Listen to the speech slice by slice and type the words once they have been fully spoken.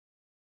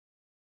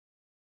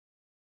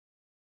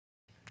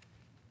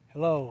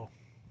Hello,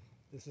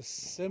 this is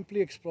Simply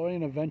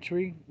Exploring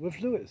Adventuring with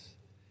Lewis.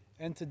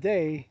 And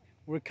today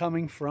we're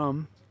coming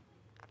from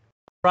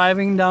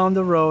driving down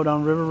the road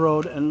on River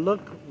Road, and look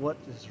what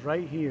is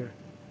right here.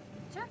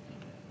 Turkey.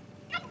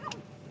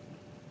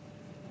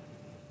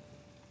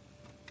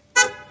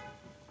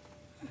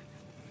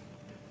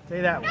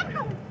 Stay that way. Look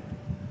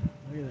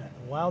at that,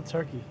 a wild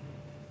turkey.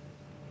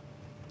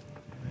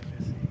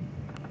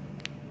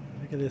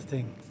 Look at this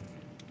thing.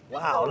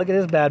 Wow, look at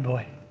this bad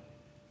boy.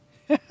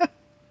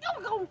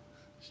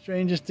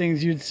 Strangest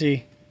things you'd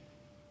see.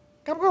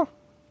 Gobble,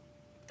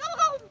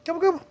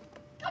 gobble.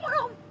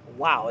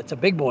 Wow, it's a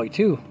big boy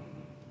too.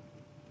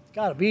 It's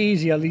gotta be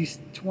easy, at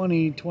least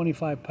 20,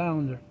 25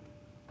 pounds.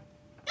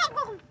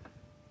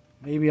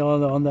 Maybe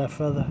on that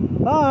feather.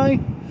 Bye!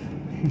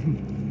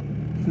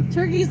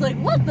 Turkey's like,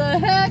 what the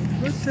heck?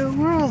 What the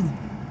world?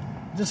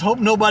 Just hope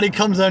nobody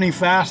comes any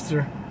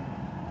faster.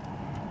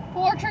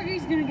 Poor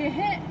turkey's gonna get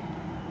hit.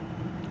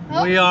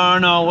 Oh. We are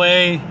on our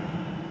way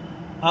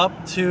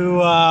up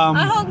to...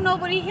 I hope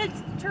nobody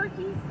hits the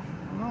turkey.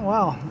 Oh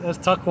wow, there's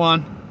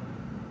Tuckwan.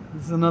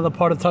 This is another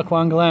part of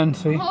Tuckwan Glen,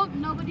 see? I hope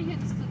nobody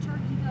hits the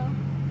turkey though.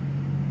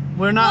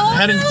 We're not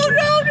heading... No.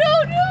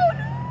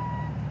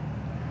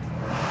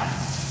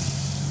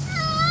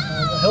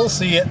 He'll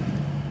see it.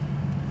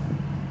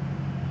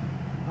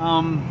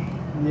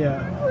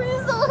 Yeah.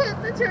 Please don't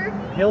hit the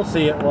turkey. He'll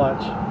see it,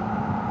 watch.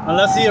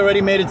 Unless he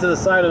already made it to the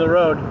side of the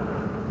road.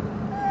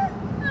 I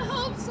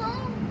hope so.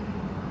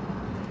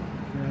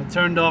 Yeah, I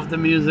turned off the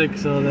music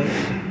so that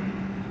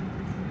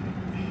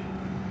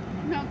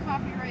No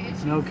copyright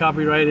issues. no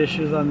copyright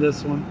issues on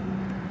this one.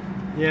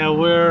 Yeah,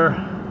 we're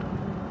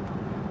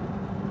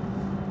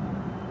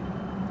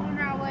On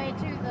our way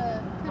to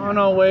the... on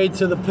our way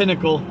to the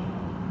Pinnacle.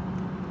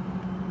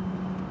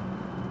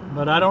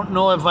 But I don't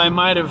know if I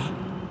might have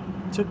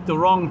took the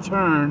wrong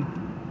turn.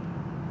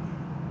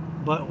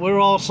 But we're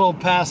also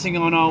passing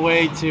on our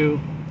way to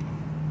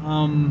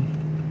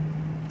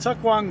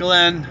Tuckwan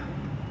Glen.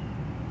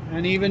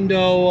 And even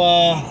though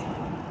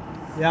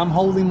yeah, I'm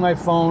holding my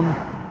phone,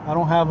 I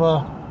don't have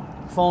a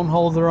phone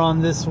holder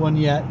on this one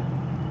yet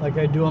like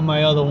I do on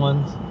my other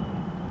ones.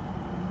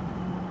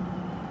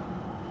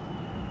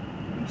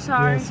 I'm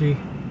sorry. Yeah, see.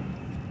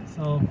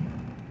 So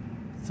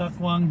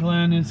Tuckwan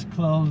Glen is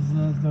closed,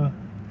 the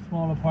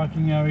smaller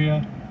parking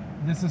area.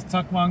 This is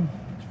Tuckwan.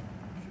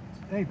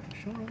 Hey,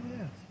 show over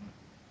there.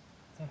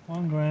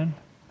 Tuckwan Glen.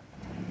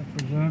 The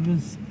preserve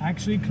is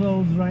actually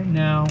closed right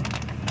now.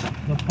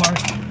 The park.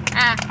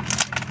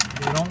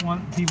 They don't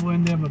want people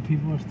in there, but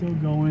people are still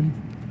going.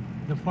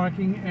 The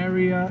parking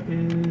area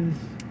is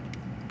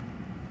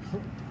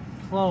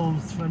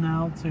closed for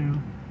now too.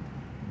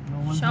 No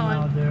one's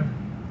allowed there.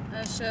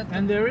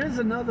 And there is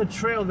another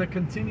trail that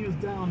continues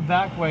down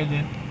back way,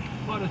 that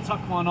part of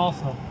Tuckwan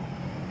also,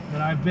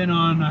 that I've been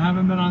on. I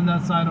haven't been on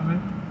that side of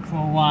it for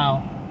a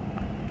while.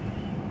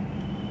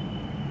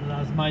 But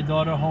as my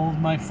daughter holds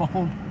my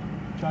phone,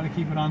 try to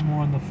keep it on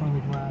more on the front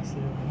of the glass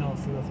there. No,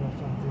 see, that's what I'm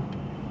trying to do.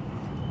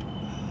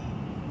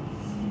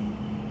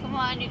 Come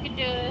on, you can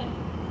do it.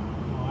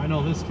 Oh, I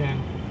know this can.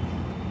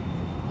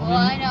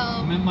 I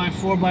know. I'm in my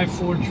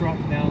 4x4 truck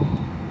now,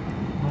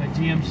 my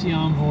GMC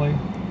Envoy.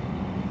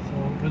 So,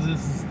 because this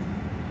is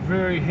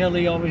very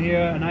hilly over here,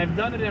 and I've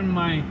done it in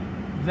my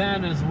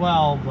van as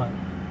well, but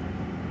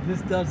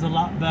this does a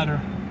lot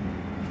better.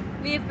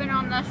 We've been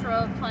on this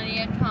road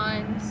plenty of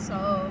times,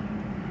 so...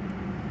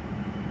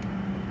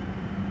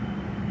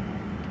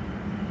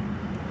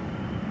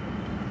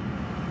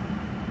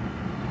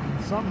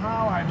 And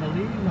somehow, I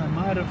believe I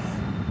might have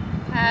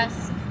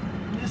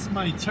missed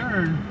my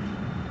turn.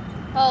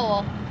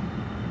 Oh well.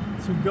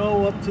 To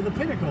go up to the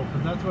Pinnacle,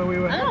 because that's where we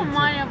were headed. I don't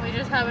mind if we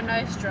just have a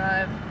nice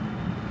drive.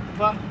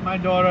 But my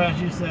daughter, as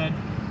you said,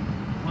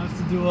 wants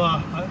to do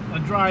a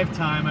drive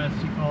time, as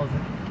she calls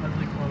it, as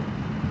they call it.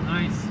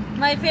 Nice.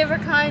 My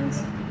favorite kind.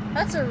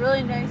 That's a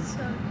really nice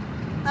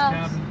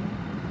house.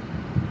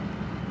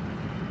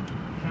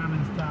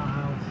 Cabin style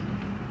house.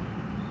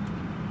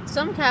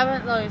 Some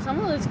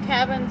of those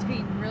cabins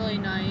be really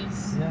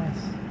nice. Yes.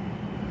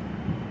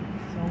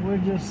 So we're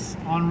just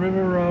on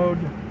River Road.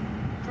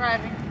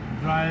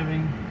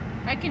 Driving.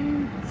 I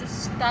can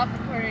just stop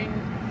recording,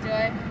 do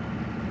I?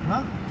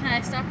 Huh? Can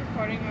I stop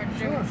recording or do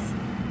Sure.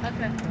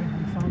 Okay.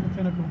 We found the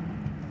Pinnacle.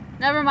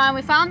 Never mind,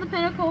 we found the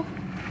Pinnacle.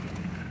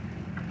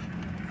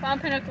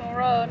 Found Pinnacle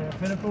Road. Yeah,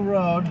 Pinnacle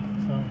Road.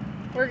 So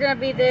we're gonna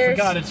be there. I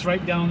forgot, it's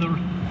right down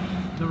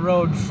the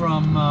road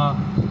from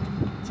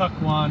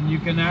Tuckwan. You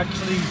can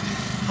actually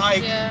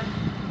hike. Yeah.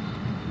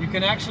 You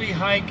can actually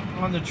hike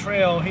on the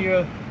trail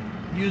here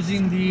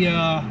using the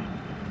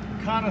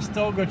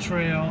Conestoga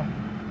Trail,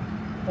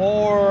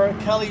 or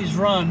Kelly's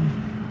Run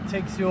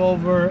takes you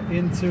over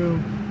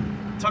into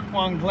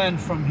Tuckwan Glen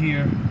from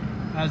here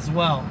as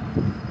well.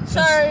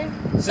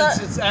 Since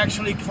it's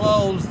actually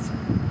closed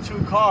to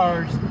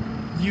cars,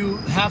 you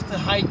have to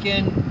hike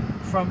in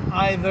from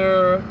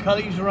either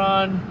Kelly's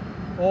Run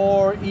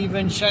or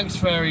even Shanks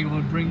Ferry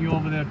would bring you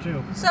over there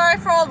too. Sorry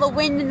for all the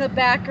wind in the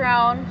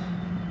background.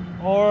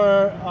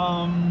 or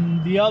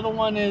the other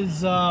one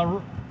is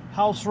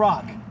House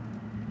Rock.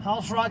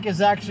 House Rock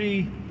is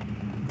actually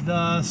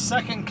the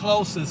second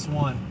closest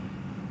one.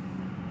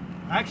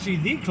 Actually,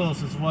 the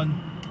closest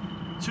one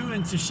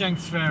into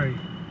Shanks Ferry.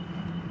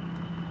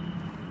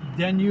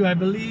 Then you, I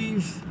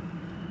believe,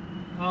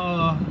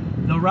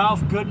 the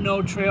Ralph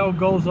Goodnow Trail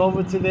goes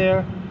over to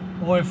there,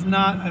 or if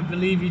not, I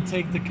believe you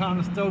take the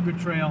Conestoga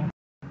Trail,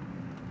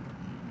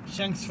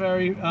 Shanks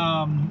Ferry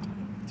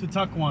to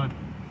Tuckahoe.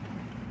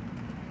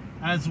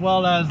 As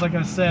well as, like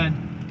I said,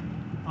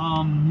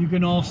 you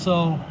can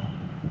also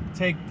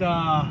take the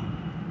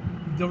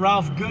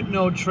Ralph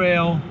Goodnow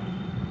Trail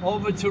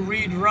over to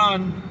Reed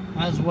Run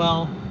as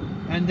well,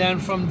 and then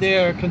from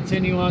there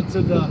continue on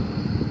to the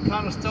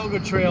Conestoga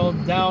Trail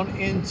down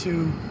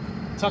into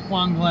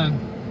Tuckahoe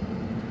Glen.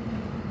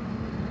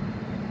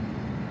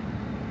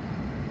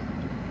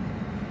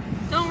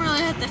 Don't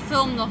really have to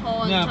film the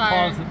whole Yeah,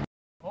 entire. pause it.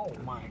 Oh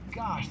my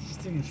gosh, this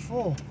thing is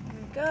full.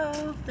 There we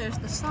go. There's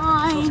the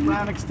sign.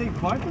 Susquehannock State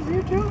Park is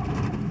here too?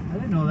 I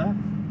didn't know that.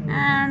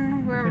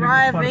 And we're Pinnacle's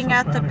part of arriving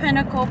at the Susquehannock.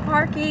 Pinnacle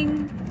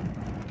parking.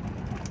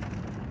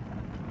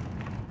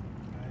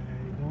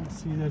 I don't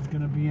see there's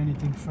going to be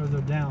anything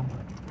further down, but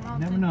I you don't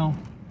never think- know.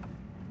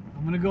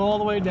 I'm going to go all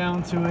the way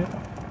down to it,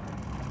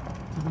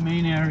 to the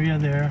main area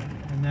there,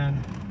 and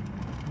then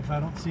if I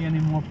don't see any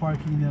more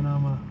parking, then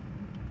I'm going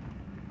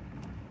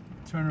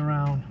to turn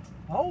around.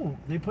 Oh,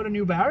 they put a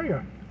new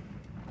barrier.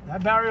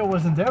 That barrier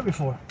wasn't there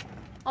before.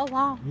 Oh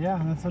wow. Yeah,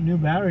 that's a new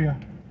barrier.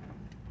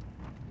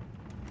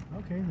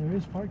 Okay, there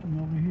is parking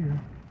over here.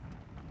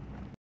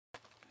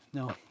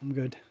 No, I'm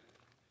good.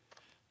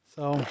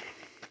 So,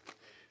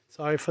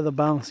 sorry for the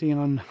bouncing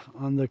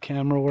on the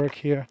camera work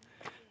here.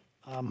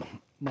 I'm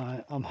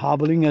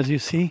hobbling, as you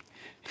see.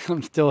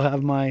 I still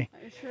have my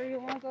Are you sure you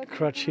want to go to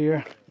crutch the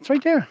here. It's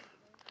right there.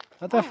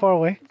 Not that far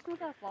away. It's not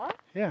that far.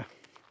 Yeah.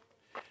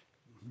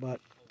 But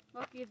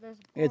Lucky there's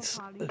a it's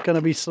porta potty.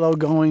 gonna be slow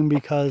going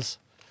because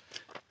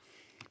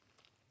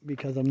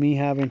of me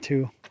having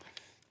to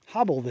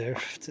hobble there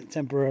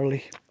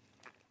temporarily.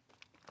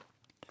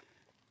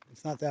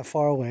 It's not that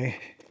far away.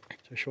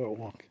 It's a short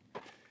walk.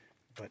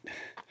 But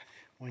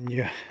when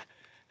you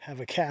have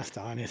a cast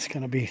on, it's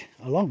gonna be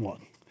a long walk.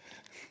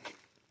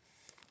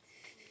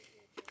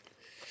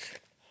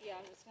 Yeah,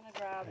 I'm just gonna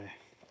grab. Okay.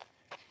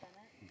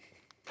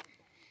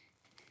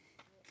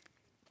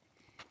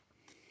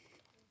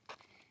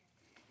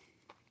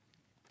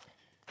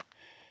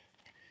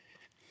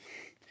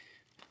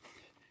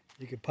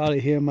 You could probably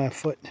hear my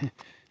foot.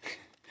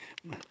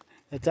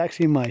 That's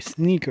actually my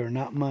sneaker,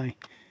 not my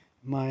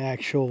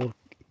actual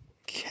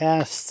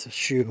cast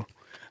shoe.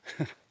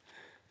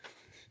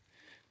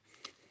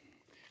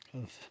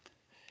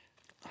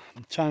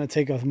 I'm trying to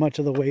take as much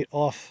of the weight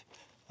off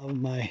of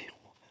my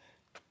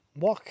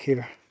walk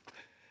here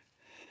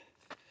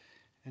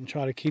and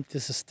try to keep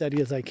this as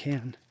steady as I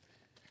can.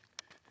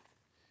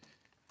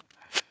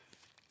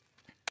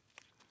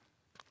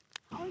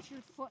 How is your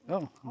foot?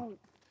 Oh, Oh.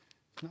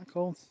 it's not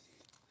cold.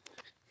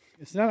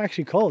 It's not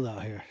actually cold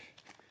out here.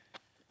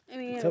 I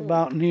mean, It's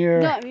about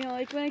near no, I mean,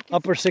 like when it gets,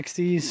 upper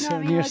 60s, no, I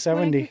mean, near like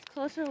 70. When it gets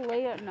closer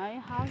late at night,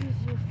 how does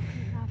your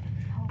feet not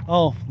get cold?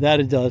 Oh, that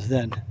it does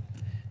then.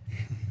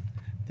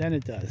 Then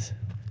it does.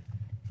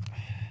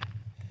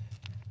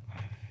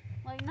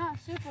 Like not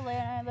super late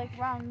at night, like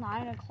around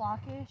 9 o'clock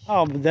ish.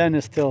 Oh, but then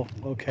it's still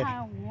okay.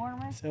 Kind of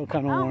warmer. Still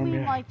kind I of don't warm,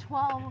 mean yeah. like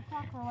 12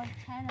 o'clock or like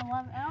 10,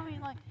 11. I don't mean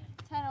like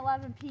 10,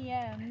 11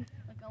 p.m.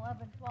 Like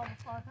 11, 12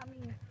 o'clock.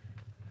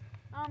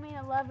 I don't mean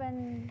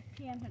 11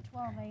 p.m. to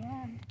 12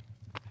 a.m.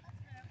 I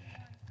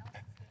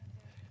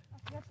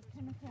forgot the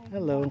Pinnacle.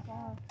 Hello. I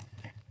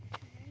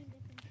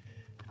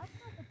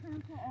thought the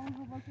Pinnacle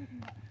Overlook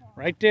isn't that far.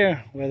 Right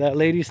there, where that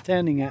lady's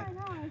standing Yeah, at. I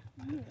know.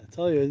 I see it. I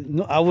tell you,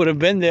 no, I would have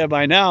been there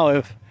by now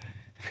if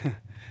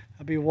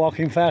I'd be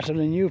walking faster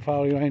than you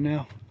probably right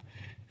now.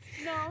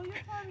 No, you're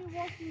probably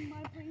walking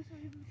my place or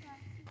even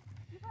faster.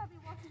 You're probably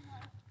walking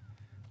my.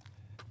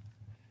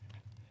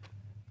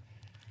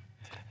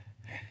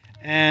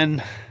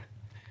 And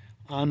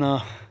on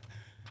a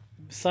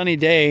sunny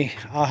day,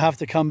 I'll have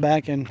to come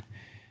back and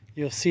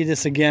you'll see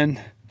this again.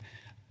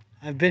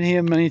 I've been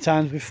here many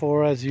times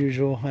before, as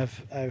usual.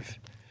 I've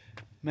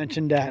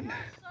mentioned that.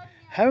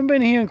 Haven't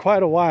been here in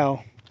quite a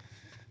while.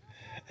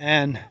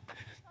 And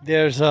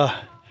there's a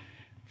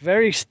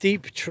very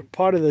steep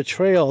part of the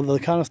trail, the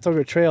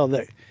Conestoga Trail,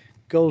 that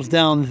goes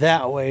down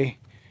that way.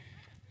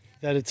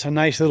 That it's a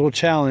nice little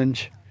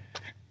challenge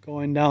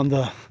going down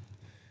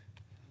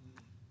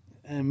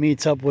and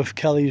meets up with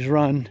Kelly's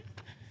Run.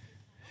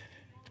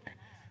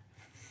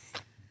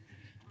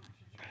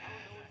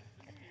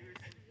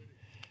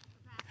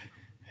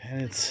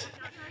 And it's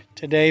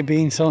today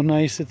being so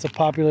nice, it's a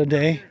popular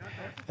day.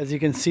 As you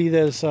can see,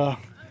 there's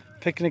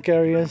picnic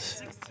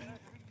areas.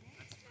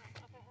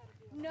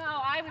 No,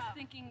 I was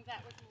thinking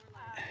that was more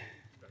loud.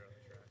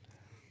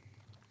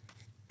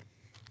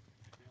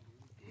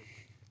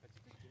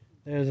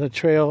 There's a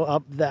trail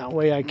up that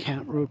way. I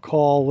can't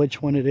recall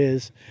which one it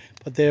is,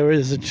 but there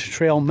is a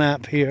trail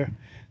map here.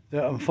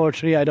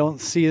 Unfortunately, I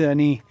don't see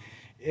any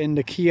in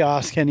the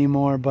kiosk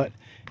anymore, but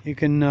you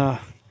can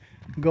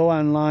go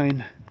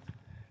online.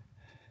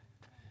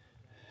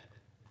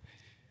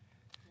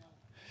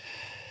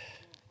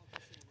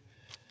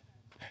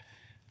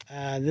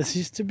 This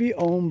used to be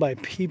owned by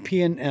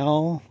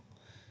PP&L.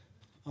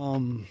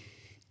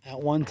 At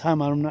one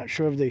time, I'm not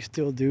sure if they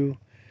still do,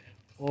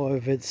 or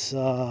if it's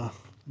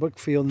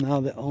Brookfield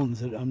now that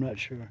owns it. I'm not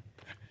sure.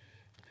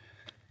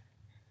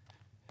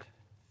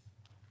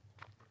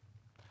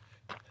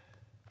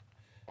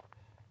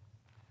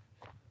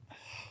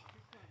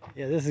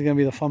 Yeah, this is gonna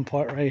be the fun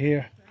part right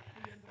here.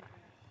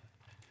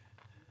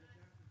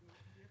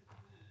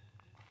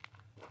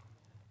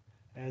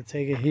 I'll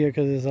take it here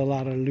because there's a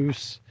lot of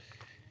loose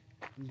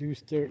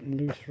dirt and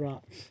loose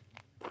rocks.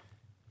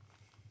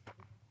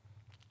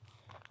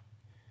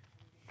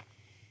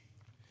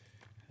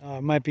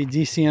 It might be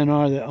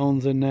DCNR that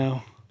owns it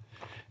now.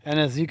 And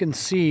as you can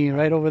see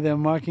right over there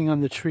marking on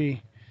the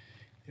tree,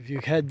 if you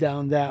head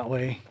down that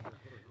way,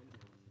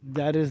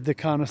 that is the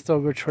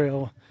Conestoga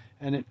Trail,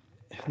 and it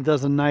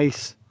does a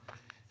nice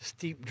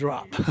steep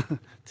drop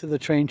to the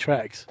train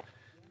tracks,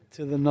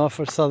 to the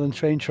Norfolk Southern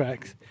train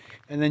tracks.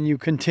 And then you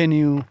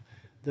continue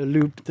the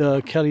loop,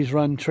 the Kelly's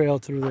Run Trail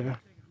through there.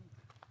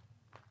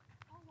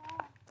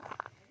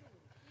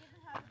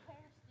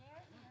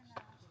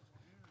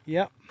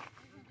 Yep.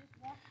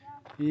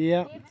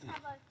 Yep.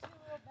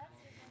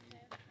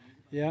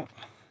 Yep.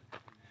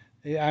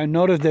 Yeah, I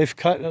noticed they've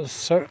cut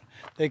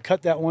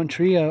that one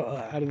tree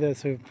out of there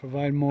to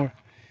provide more.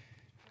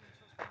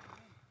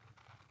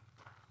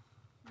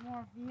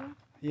 More view?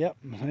 Yep,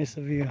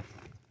 nicer view.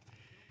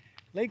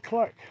 Lake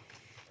Clark.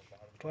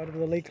 Part of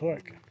the Lake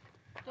Clark.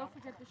 Don't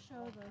forget to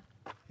show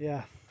the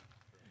Yeah.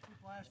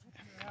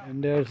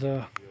 And there's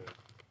thing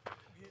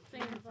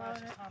about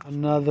it.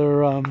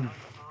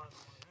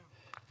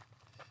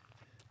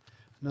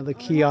 another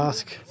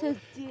kiosk. It says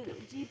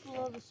deep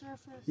below the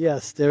surface.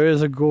 Yes, there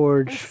is a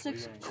gorge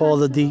called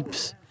the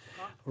Deeps.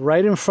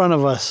 Right in front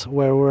of us,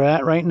 where we're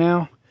at right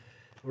now,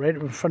 right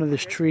in front of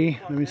this tree.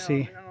 Let me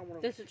see.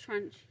 There's a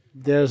trench.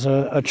 There's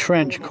a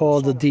trench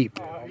called the Deep.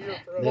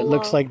 That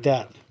looks like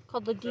that.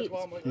 Called the Deep.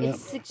 Yep.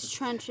 It's 6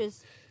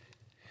 trenches.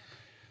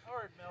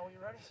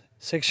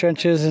 6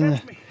 trenches in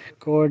the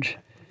gorge.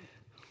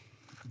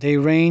 They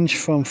range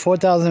from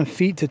 4,000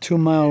 feet to 2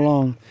 miles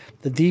long.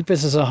 The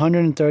deepest is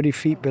 130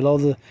 feet below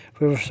the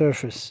river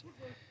surface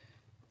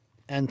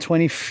and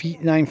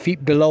 29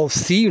 feet below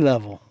sea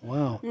level.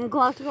 Wow. And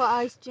galactical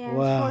ice jams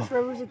Wow. force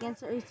rivers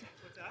against the ice.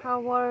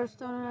 Hot water,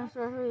 stone, and ice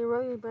rapidly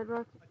eroded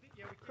bedrock,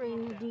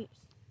 creating the deeps.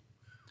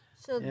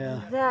 So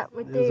Yeah. that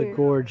right There's there. a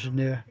gorge in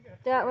there.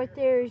 That right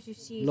there, as you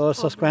see. Lower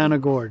Susquehanna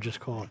Gorge is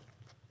called.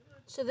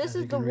 So this as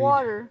you is the can read.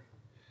 water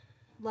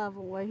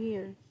level right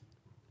here.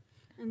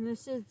 And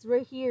this is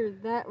right here.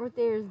 That right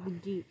there is the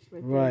deeps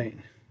right there. Right.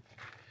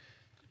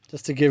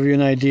 Just to give you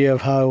an idea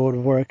of how it would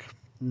work.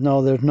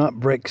 No, there's not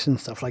bricks and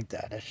stuff like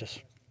that. It's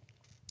just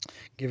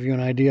give you an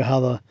idea how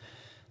the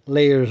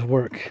layers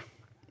work.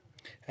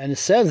 And it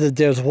says that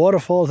there's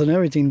waterfalls and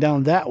everything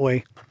down that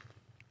way.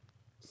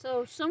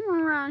 So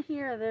somewhere around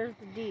here, there's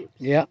the deeps.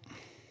 Yeah.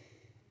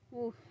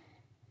 Oof.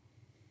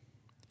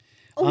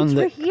 Oh, it's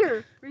right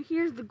here. Right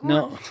here's the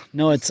gorge.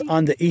 No, it's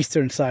on the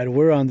eastern side.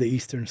 We're on the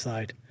eastern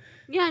side.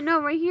 Yeah,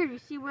 no, right here. You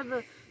see where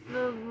the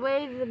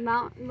way the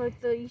mountain,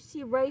 like you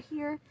see right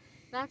here,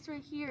 that's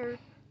right here.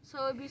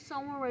 So it'd be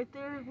somewhere right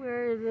there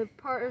where the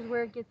part is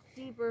where it gets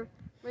deeper.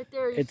 Right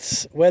there.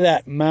 It's where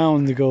that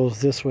mound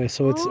goes this way.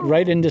 So it's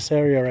right in this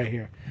area right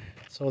here.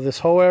 So this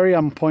whole area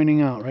I'm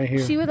pointing out right here.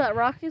 See where that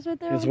rock is right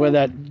there? Is where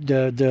that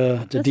the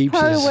deep is.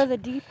 That's probably where the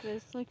deep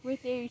is. Like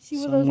right there. You see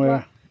where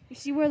Somewhere. you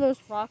see where those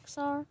rocks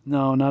are?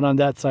 No, not on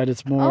that side.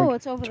 It's more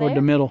it's over toward there?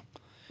 the middle.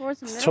 Towards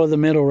the middle? It's toward the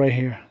middle right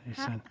here. You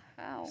said.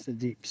 How? It's the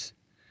deeps.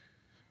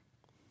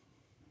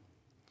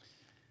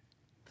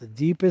 The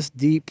deepest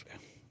deep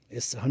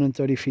is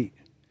 130 feet.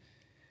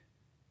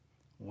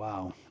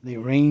 Wow. They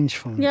range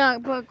from Yeah,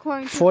 but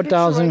according to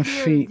 4,000 right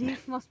here, feet the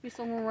deep must be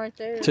somewhere right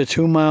there. to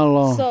 2 miles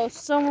long. So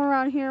somewhere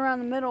around here, around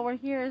the middle, right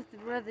here is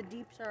where the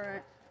deeps are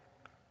at.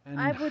 And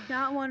I would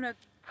not want to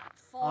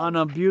fall. on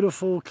a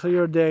beautiful,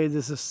 clear day,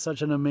 this is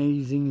such an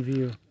amazing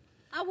view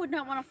I would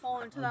not want to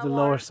fall into of that the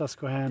water. lower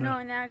Susquehanna.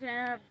 Knowing that I could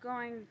end up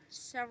going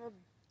several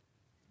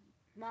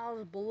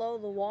miles below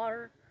the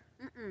water.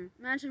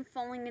 Imagine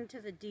falling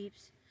into the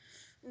deeps.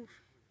 Oof.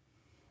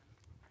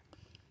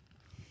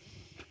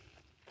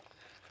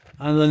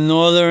 On the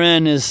northern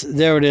end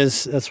there it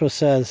is. That's what it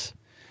says.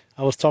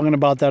 I was talking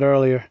about that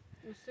earlier.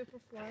 The super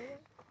flyway?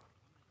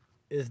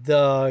 Is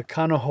the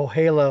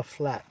Conestoga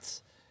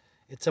Flats.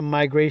 It's a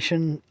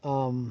migration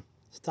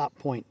stop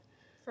point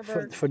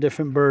for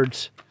different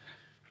birds.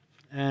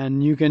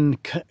 And you can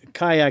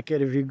kayak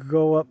it if you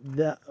go up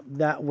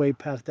that way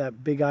past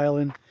that big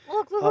island.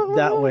 Look,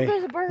 that way.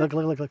 There's a bird. Look.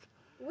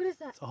 What is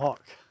that? It's a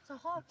hawk. It's a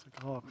hawk. It's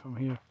like a hawk from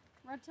here.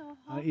 Red-tailed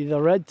hawk.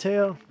 Either red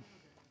tail.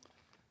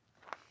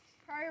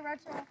 Probably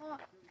red-tailed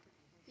hawk.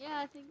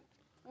 Yeah, I think.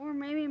 Or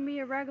maybe be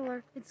a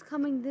regular. It's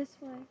coming this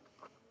way.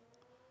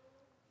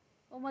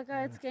 Oh my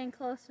god, it's getting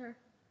closer.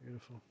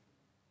 Beautiful.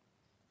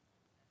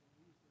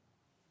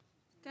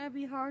 Gonna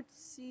be hard to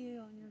see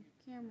on your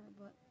camera,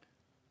 but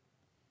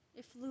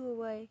it flew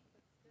away.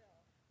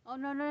 Oh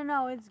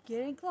no! It's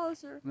getting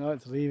closer. No,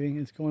 it's leaving.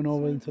 It's going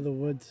over into the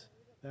woods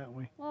that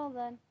way. Well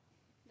then,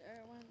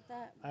 there went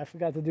that. I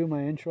forgot to do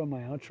my intro and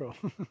my outro.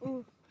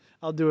 Ooh,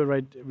 I'll do it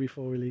right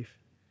before we leave.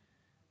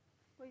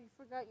 well you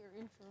forgot your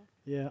intro.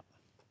 Yeah.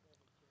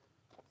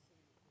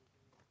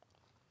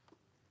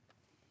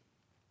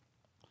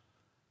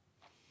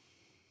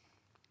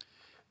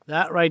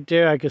 That right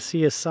there, I could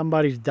see is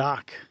somebody's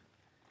dock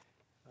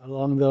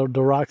along the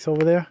rocks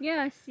over there.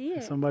 Yeah, I see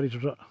it. Somebody's.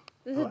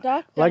 There's a dock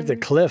down Like the there.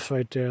 cliff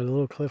right there, the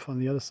little cliff on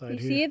the other side You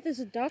here. see it? There's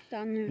a dock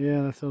down there.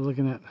 Yeah, that's what I'm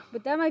looking at.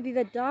 But that might be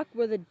the dock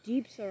where the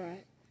deeps are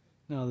at.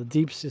 No, the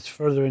deeps is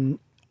further in,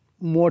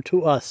 more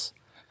to us.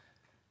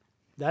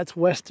 That's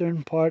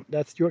western part.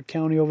 That's York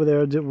County over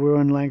there. We're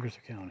in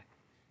Lancaster County.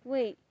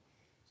 Wait,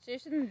 so you're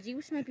saying the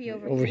deeps might be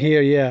over Over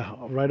here, yeah,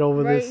 right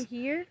over right this.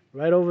 here?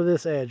 Right over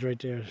this edge right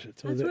there.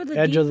 So That's the where the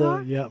edge of deeps the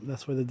are? yeah,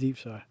 that's where the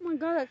deeps are. Oh my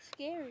god, that's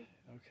scary.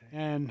 Okay.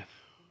 And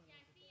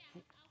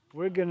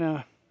we're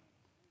gonna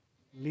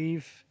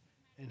leave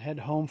and head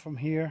home from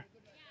here.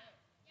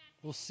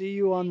 We'll see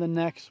you on the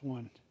next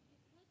one.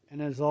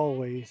 And as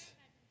always,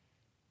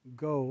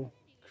 go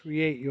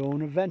create your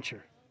own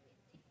adventure.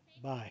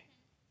 Bye.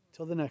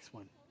 Till the next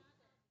one.